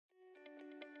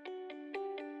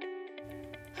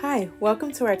Hi,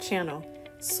 welcome to our channel,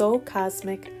 Soul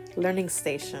Cosmic Learning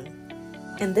Station.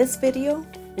 In this video,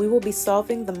 we will be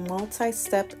solving the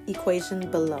multi-step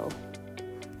equation below.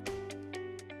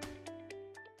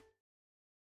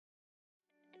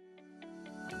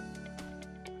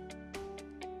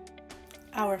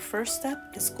 Our first step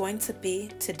is going to be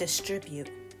to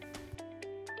distribute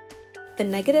the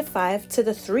 -5 to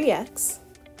the 3x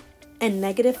and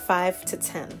 -5 to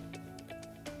 10.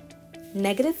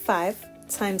 -5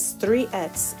 times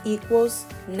 3x equals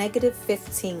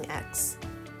 -15x,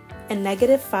 and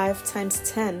 -5 times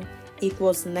 10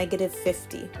 equals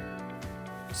 -50.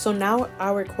 So now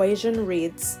our equation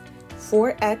reads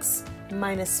 4x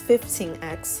minus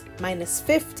 15x minus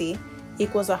 50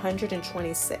 equals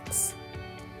 126.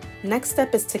 Next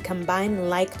step is to combine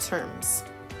like terms,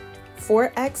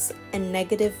 4x and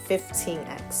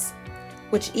 -15x,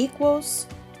 which equals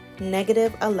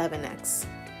 -11x.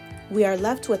 We are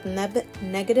left with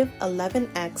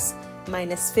 -11x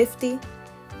minus 50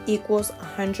 equals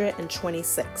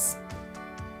 126.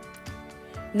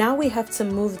 Now we have to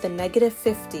move the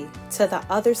 -50 to the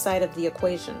other side of the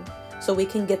equation so we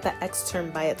can get the x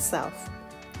term by itself.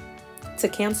 To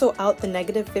cancel out the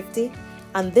 -50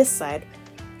 on this side,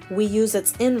 we use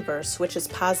its inverse, which is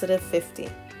 +50,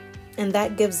 and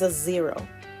that gives us 0,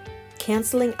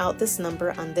 canceling out this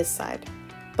number on this side.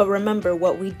 But remember,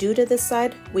 what we do to this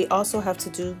side, we also have to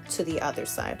do to the other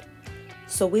side.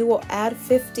 So we will add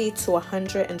 50 to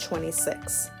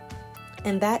 126,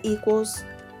 and that equals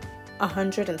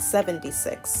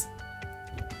 176.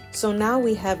 So now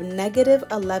we have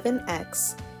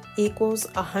 -11x equals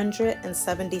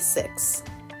 176.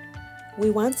 We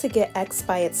want to get x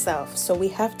by itself, so we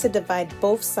have to divide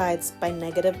both sides by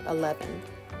 -11.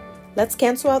 Let's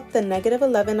cancel out the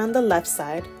 -11 on the left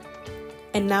side,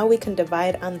 and now we can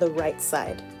divide on the right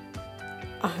side.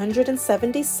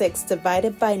 176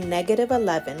 divided by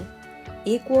 -11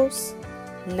 equals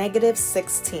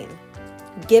 -16,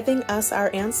 giving us our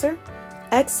answer,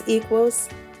 x equals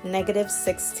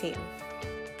 -16.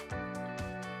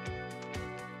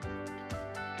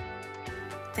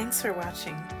 Thanks for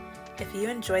watching. If you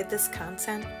enjoyed this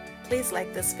content, please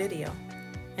like this video.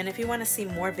 And if you want to see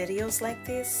more videos like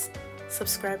these,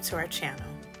 subscribe to our channel.